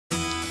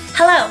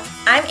Hello,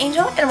 I'm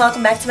Angel and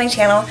welcome back to my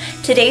channel.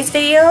 Today's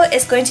video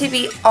is going to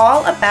be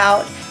all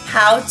about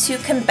how to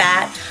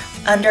combat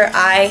under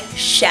eye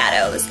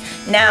shadows.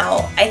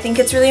 Now, I think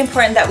it's really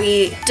important that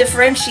we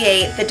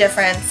differentiate the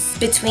difference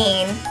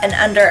between an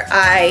under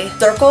eye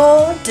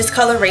circle,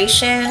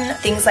 discoloration,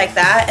 things like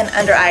that, and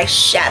under eye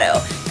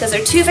shadow, because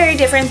they're two very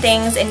different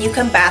things and you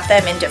combat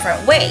them in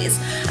different ways.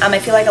 I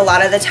feel like a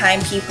lot of the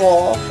time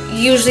people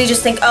usually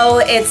just think, oh,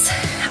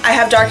 I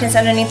have darkness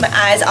underneath my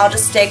eyes, I'll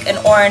just stick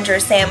an orange or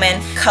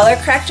salmon color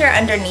corrector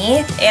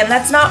underneath, and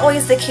that's not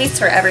always the case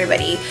for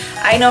everybody.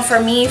 I know for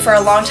me, for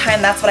a long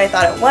time, that's what I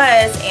thought it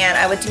was, and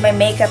I would do my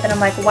makeup and I'm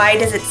like, why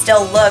does it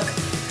still look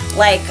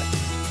like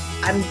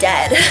I'm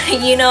dead?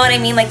 You know what I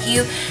mean? Like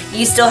you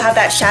still have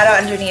that shadow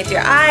underneath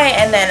your eye,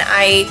 and then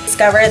I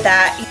discovered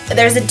that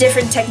there's a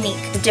different technique,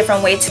 a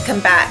different way to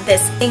combat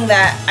this thing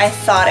that I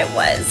thought it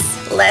was.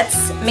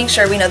 Let's make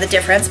sure we know the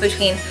difference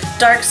between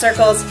dark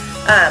circles,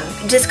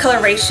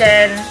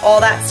 discoloration, all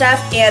that stuff,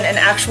 and an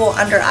actual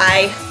under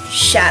eye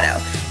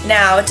shadow.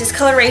 Now,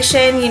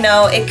 discoloration, you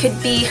know, it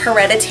could be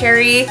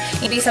hereditary. It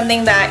could be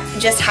something that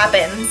just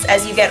happens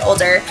as you get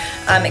older.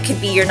 It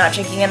could be you're not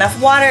drinking enough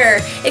water.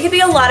 It could be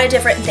a lot of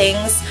different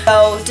things.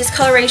 So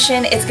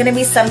discoloration is going to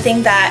be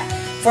something that,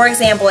 for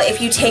example,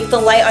 if you take the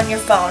light on your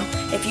phone,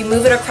 if you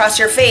move it across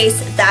your face,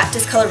 that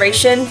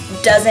discoloration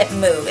doesn't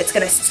move. It's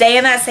going to stay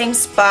in that same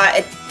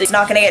spot. It's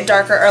not going to get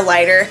darker or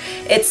lighter.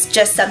 It's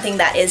just something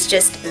that is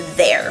just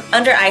there.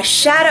 Under eye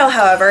shadow,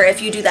 however, if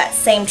you do that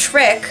same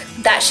trick,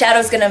 that shadow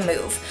is going to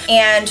move.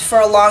 And for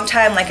a long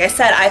time, like I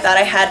said, I thought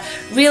I had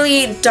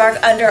really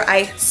dark under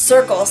eye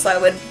circles, so I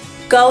would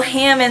go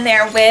ham in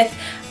there with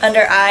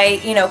under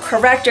eye, you know,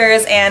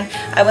 correctors, and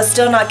I was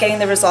still not getting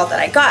the result that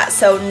I got.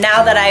 So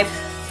now that I've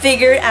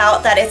figured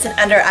out that it's an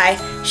under eye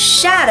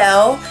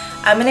shadow,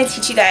 I'm going to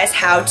teach you guys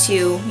how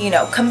to, you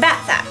know,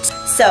 combat that.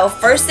 So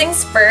first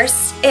things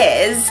first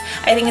is,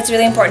 I think it's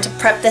really important to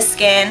prep the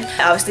skin.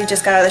 I obviously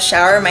just got out of the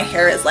shower, my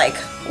hair is like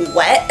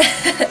wet.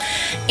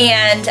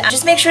 And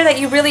just make sure that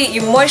you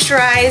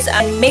moisturize,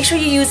 and make sure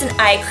you use an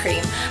eye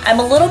cream. I'm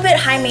a little bit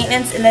high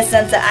maintenance in the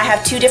sense that I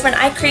have two different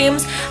eye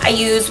creams. I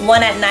use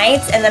one at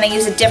night and then I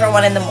use a different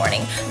one in the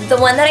morning. The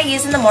one that I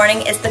use in the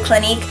morning is the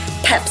Clinque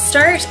Pep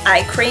Start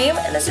eye cream,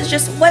 and this is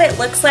just what it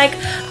looks like.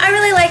 I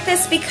really like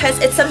this because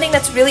it's something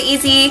that's really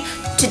easy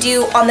to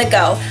do on the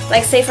go.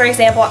 Like, say for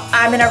example,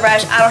 I'm in a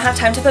rush, I don't have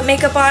time to put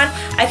makeup on,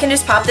 I can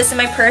just pop this in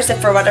my purse if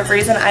for whatever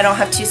reason I don't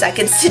have 2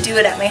 seconds to do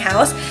it at my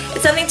house.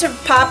 It's something to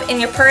pop in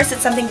your purse.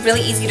 It's something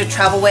really easy to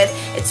travel with.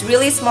 It's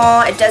really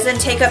small, it doesn't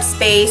take up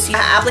space, you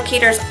have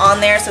applicators on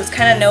there, so it's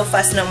kind of no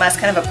fuss, no muss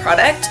kind of a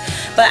product.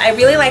 But I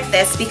really like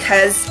this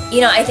because,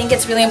 you know, I think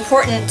it's really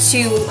important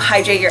to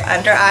hydrate your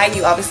under eye.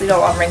 You obviously don't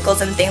want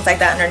wrinkles and things like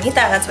that underneath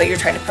that, and that's what you're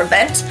trying to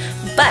prevent.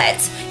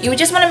 But you would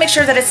just want to make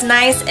sure that it's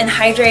nice and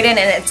hydrated, and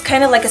it's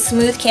kind of like a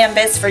smooth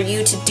canvas for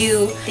you to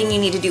do the thing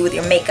you need to do with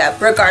your makeup,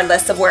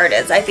 regardless of where it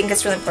is. I think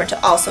it's really important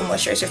to also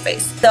moisturize your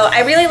face. So I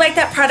really like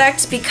that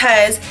product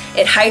because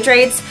it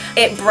hydrates,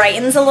 it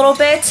brightens a little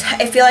bit.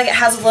 I feel like it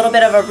has a little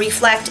bit of a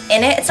reflect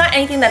in it. It's not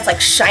anything that's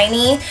like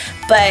shiny,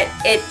 but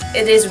it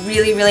is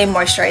really, really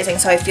moisturizing,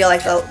 so I feel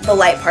like the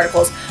light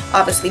particles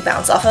obviously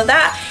bounce off of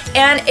that,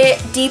 and it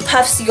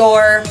depuffs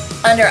your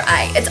under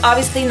eye. It's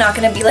obviously not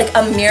going to be like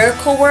a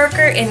miracle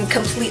worker in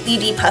completely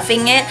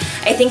depuffing it.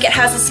 I think it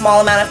has a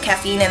small amount of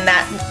caffeine, and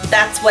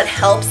that's what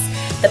helps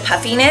the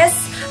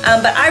puffiness.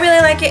 But I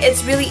really like it.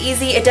 It's really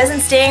easy. It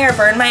doesn't sting or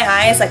burn my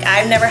eyes. Like,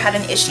 I've never had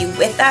an issue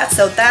with that.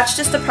 So that's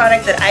just the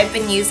product that I've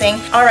been using.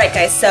 Alright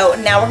guys, so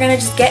now we're going to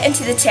just get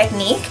into the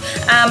technique.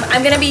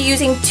 I'm going to be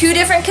using 2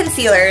 different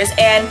concealers,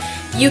 and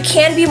you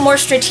can be more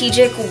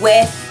strategic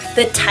with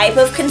the type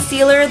of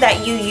concealer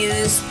that you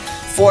use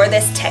for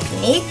this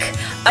technique.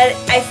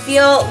 I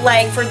feel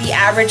like for the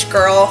average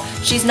girl,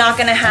 she's not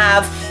gonna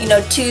have, you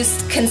know, 2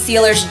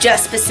 concealers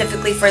just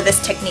specifically for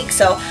this technique.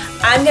 So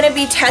I'm gonna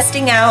be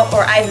testing out,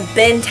 or I've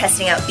been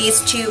testing out,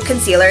 these 2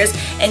 concealers,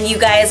 and you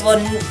guys will,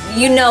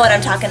 you know what I'm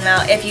talking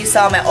about if you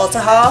saw my Ulta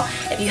haul.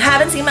 If you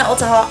haven't seen my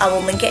Ulta haul, I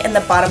will link it in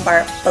the bottom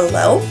bar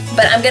below.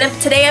 But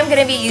today I'm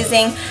gonna be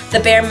using the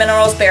Bare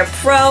Minerals Bare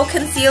Pro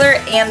Concealer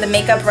and the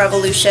Makeup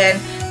Revolution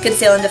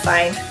Conceal and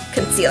Define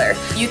Concealer.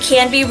 You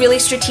can be really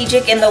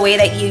strategic in the way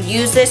that you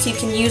use this. You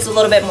can use a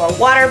little bit more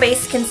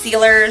water-based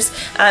concealers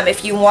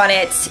if you want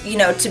it, you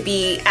know, to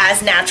be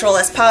as natural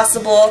as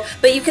possible,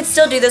 but you could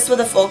still do this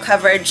with a full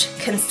coverage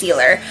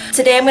concealer.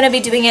 Today I'm going to be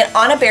doing it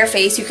on a bare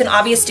face. You can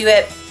obviously do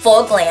it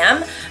full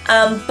glam,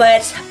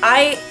 but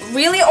I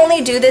really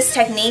only do this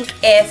technique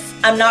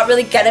if I'm not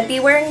really gonna be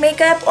wearing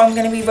makeup, or I'm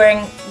gonna be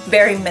wearing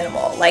very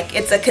minimal, like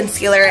it's a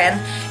concealer and,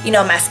 you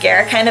know,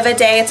 mascara kind of a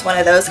day. It's one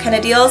of those kind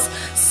of deals.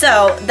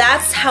 So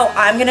that's how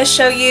I'm gonna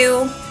show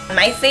you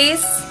my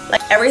face.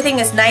 Like, everything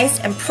is nice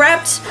and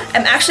prepped.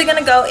 I'm actually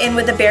gonna go in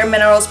with the Bare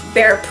Minerals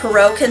Bare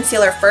Pro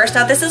Concealer first.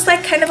 Now this is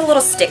like kind of a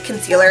little stick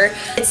concealer.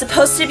 It's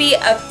supposed to be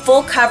a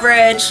full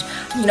coverage,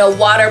 you know,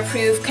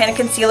 waterproof kind of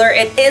concealer.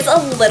 It is a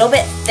little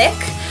bit thick,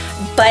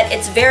 but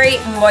it's very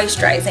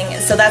moisturizing,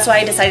 so that's why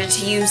I decided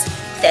to use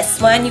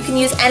this one. You can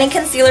use any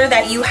concealer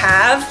that you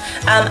have.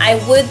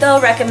 I would though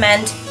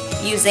recommend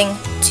using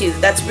 2.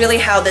 That's really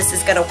how this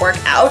is gonna work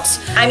out.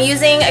 I'm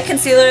using a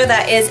concealer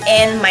that is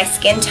in my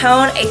skin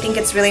tone. I think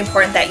it's really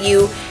important that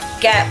you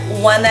get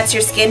one that's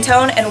your skin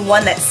tone and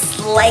one that's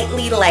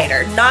slightly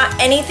lighter. Not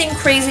anything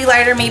crazy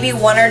lighter, maybe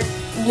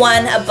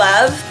one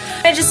above.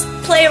 I just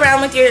play around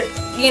with your,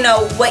 you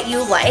know, what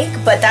you like,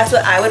 but that's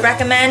what I would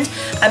recommend.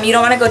 You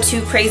don't wanna go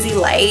too crazy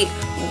light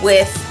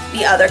with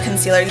the other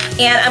concealer.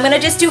 And I'm gonna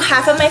just do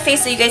half of my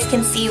face so you guys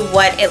can see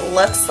what it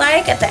looks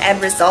like at the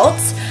end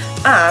results.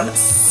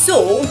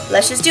 So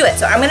let's just do it.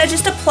 So I'm gonna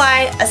just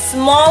apply a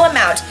small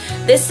amount.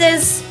 This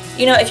is,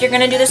 you know, if you're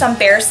gonna do this on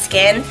bare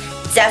skin,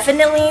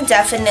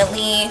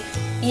 definitely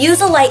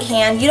use a light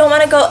hand. You don't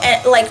wanna go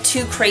like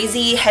too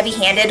crazy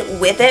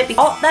heavy-handed with it.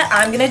 All that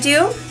I'm gonna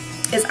do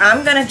is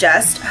I'm gonna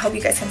just, I hope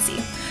you guys can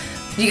see.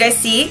 Do you guys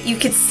see? You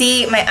could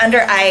see my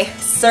under eye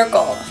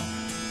circle.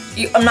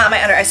 Not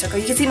my under eye circle,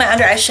 you can see my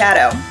under eye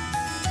shadow.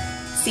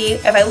 See,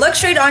 if I look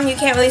straight on, you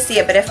can't really see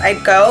it, but if I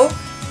go,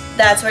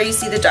 that's where you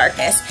see the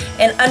darkness.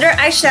 And under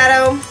eye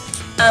shadow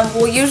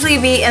will usually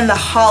be in the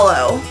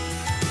hollow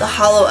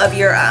of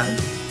your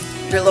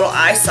little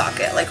eye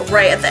socket, like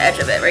right at the edge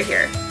of it, right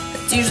here.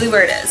 That's usually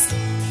where it is.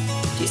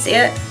 Do you see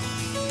it?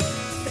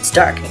 It's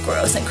dark and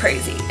gross and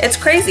crazy. It's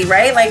crazy,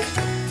 right? Like,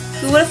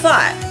 who would have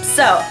thought?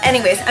 So,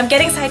 anyways, I'm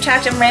getting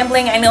sidetracked, I'm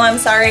rambling, I know, I'm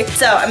sorry.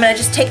 So, I'm gonna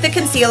just take the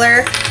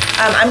concealer.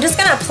 I'm just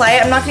gonna apply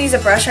it. I'm not gonna use a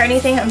brush or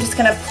anything. I'm just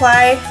gonna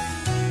apply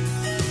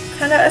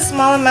kind of a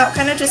small amount,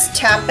 kind of just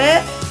tap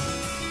it.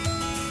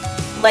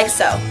 Like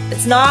so.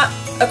 It's not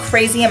a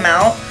crazy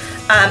amount.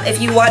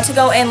 If you want to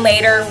go in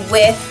later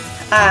with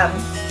a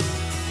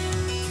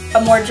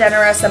more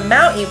generous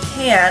amount, you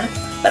can,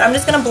 but I'm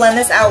just gonna blend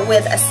this out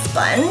with a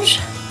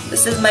sponge.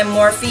 This is my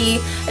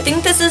Morphe, I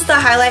think this is the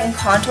highlight and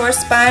contour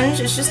sponge.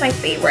 It's just my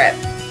favorite.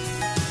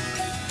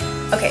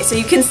 Okay, so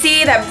you can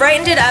see that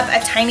brightened it up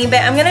a tiny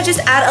bit. I'm gonna just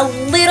add a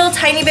little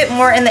tiny bit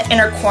more in the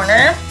inner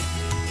corner.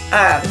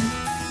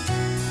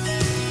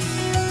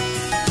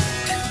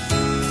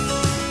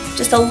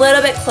 Just a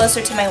little bit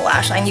closer to my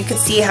lash line. You can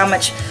see how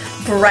much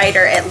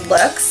brighter it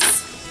looks.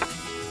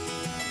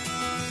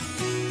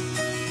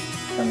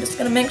 I'm just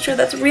gonna make sure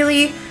that's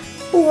really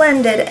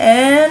blended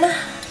in.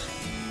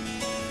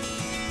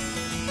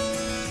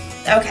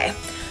 Okay,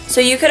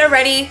 so you could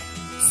already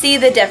see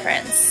the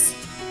difference,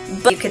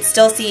 but you could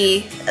still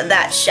see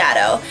that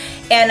shadow.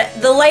 And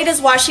the light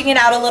is washing it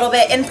out a little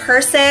bit. In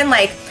person,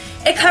 like,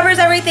 it covers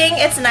everything,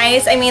 it's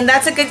nice. I mean,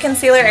 that's a good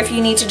concealer if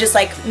you need to just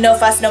like, no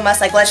fuss, no muss,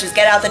 like let's just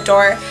get out the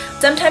door.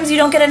 Sometimes you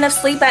don't get enough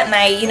sleep at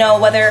night, you know,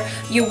 whether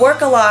you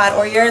work a lot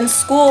or you're in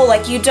school,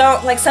 like you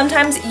don't, like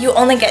sometimes you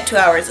only get 2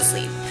 hours of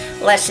sleep.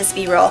 Let's just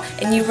be real,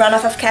 and you run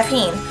off of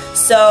caffeine.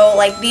 So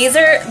like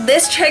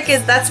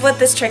that's what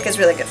this trick is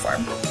really good for.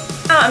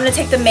 Now I'm gonna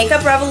take the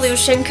Makeup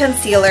Revolution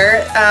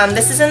concealer.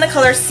 This is in the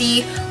color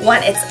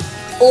C1. It's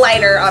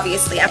lighter,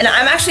 obviously, and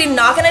I'm actually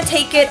not gonna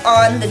take it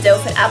on the doe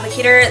foot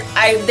applicator.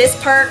 This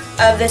part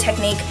of the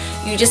technique,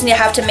 you just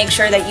have to make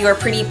sure that you are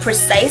pretty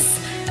precise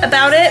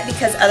about it,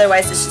 because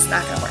otherwise it's just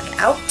not gonna work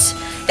out.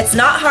 It's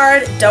not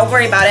hard, don't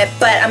worry about it,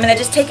 but I'm gonna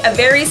just take a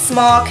very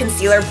small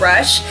concealer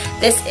brush.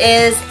 This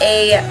is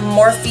a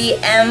Morphe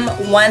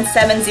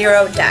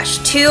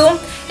M170-2.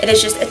 It is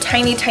just a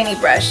tiny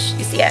brush.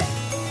 You see it?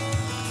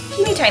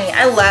 Teeny tiny.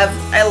 I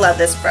love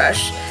this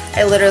brush.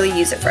 I literally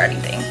use it for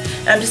anything.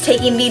 And I'm just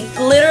taking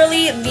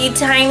literally the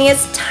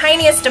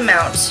tiniest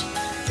amount.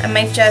 I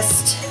might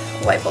just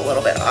wipe a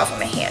little bit off of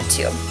my hand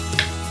too.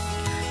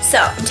 So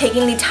I'm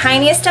taking the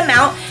tiniest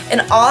amount,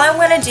 and all I'm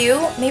gonna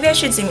do, maybe I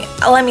should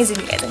let me zoom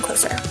you guys in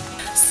closer.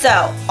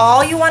 So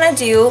all you wanna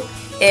do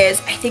is,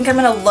 I think I'm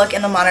gonna look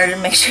in the monitor to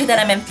make sure that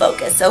I'm in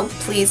focus, so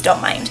please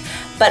don't mind.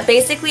 But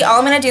basically all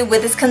I'm gonna do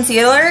with this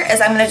concealer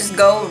is I'm gonna just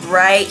go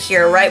right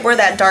here, right where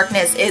that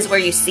darkness is, where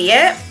you see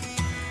it.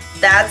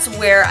 That's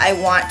where I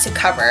want to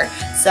cover.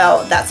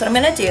 So that's what I'm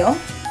gonna do.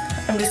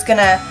 I'm just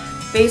gonna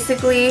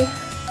basically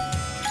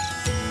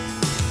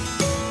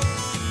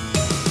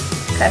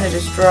kind of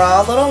just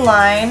draw a little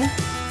line.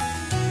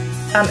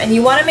 And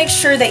you wanna make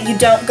sure that you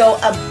don't go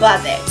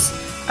above it.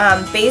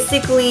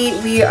 Basically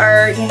we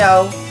are, you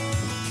know,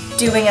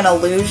 doing an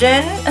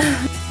illusion.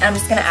 I'm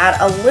just gonna add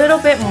a little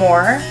bit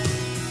more.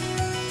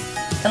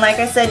 And like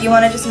I said, you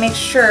wanna just make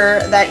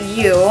sure that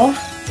you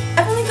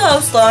definitely go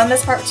slow on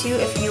this part too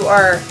if you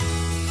are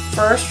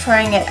first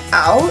trying it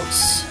out.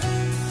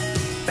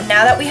 But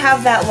now that we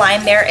have that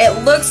line there,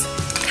 it looks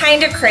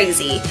kind of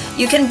crazy.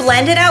 You can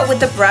blend it out with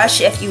the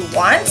brush if you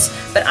want,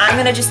 but I'm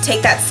gonna just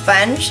take that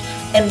sponge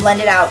and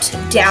blend it out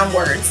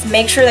downwards.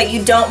 Make sure that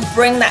you don't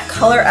bring that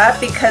color up,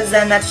 because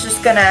then that's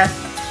just gonna,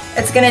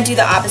 it's gonna do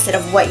the opposite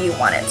of what you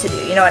want it to do,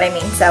 you know what I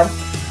mean? So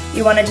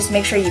you wanna just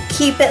make sure you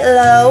keep it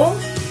low.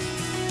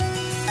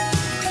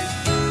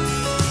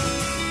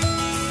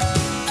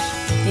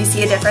 Do you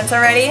see a difference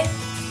already?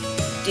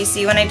 Do you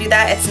see when I do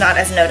that, it's not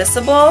as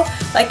noticeable?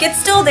 Like, it's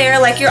still there,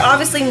 like you're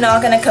obviously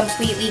not gonna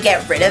completely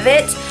get rid of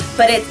it,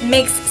 but it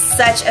makes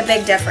such a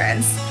big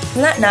difference.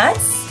 Isn't that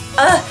nuts?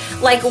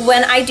 Like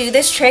when I do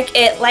this trick,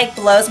 it like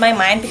blows my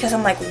mind because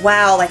I'm like,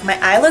 wow, like my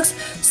eye looks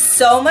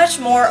so much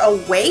more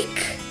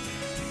awake.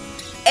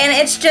 And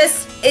it's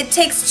just, it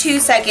takes 2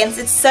 seconds.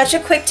 It's such a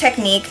quick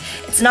technique.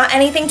 It's not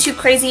anything too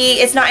crazy.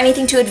 It's not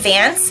anything too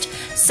advanced.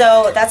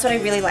 So that's what I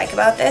really like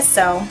about this.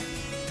 So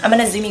I'm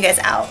gonna zoom you guys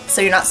out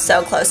so you're not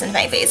so close into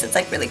my face. It's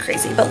like really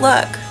crazy, but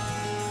look.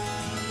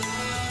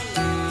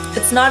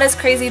 It's not as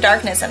crazy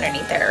darkness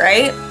underneath there,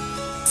 right?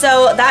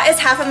 So that is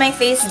half of my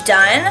face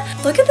done.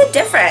 Look at the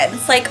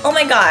difference. Like, oh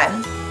my God.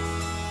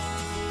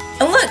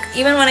 And look,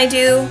 even when I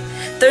do,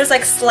 there's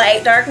like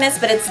slight darkness,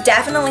 but it's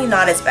definitely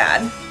not as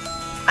bad.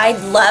 I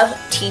love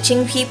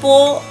teaching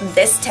people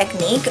this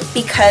technique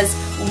because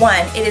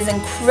 1, it is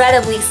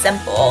incredibly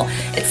simple.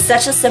 It's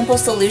such a simple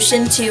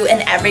solution to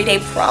an everyday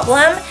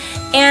problem.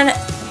 And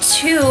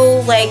 2,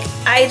 like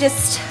I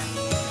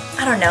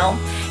don't know.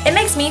 It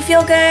makes me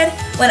feel good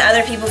when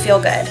other people feel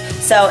good.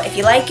 So if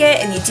you like it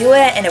and you do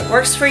it and it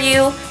works for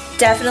you,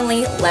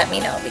 definitely let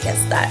me know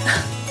because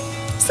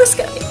that's just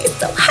gonna make me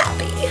so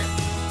happy.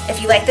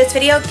 If you like this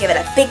video, give it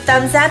a big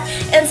thumbs up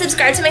and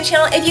subscribe to my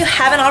channel if you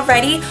haven't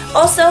already.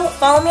 Also,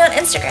 follow me on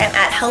Instagram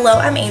at Hello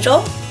I'm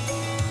Angel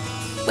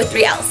with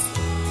 3 L's.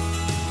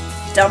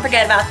 Don't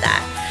forget about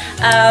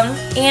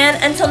that.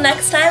 And until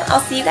next time, I'll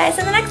see you guys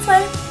in the next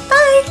one.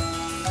 Bye!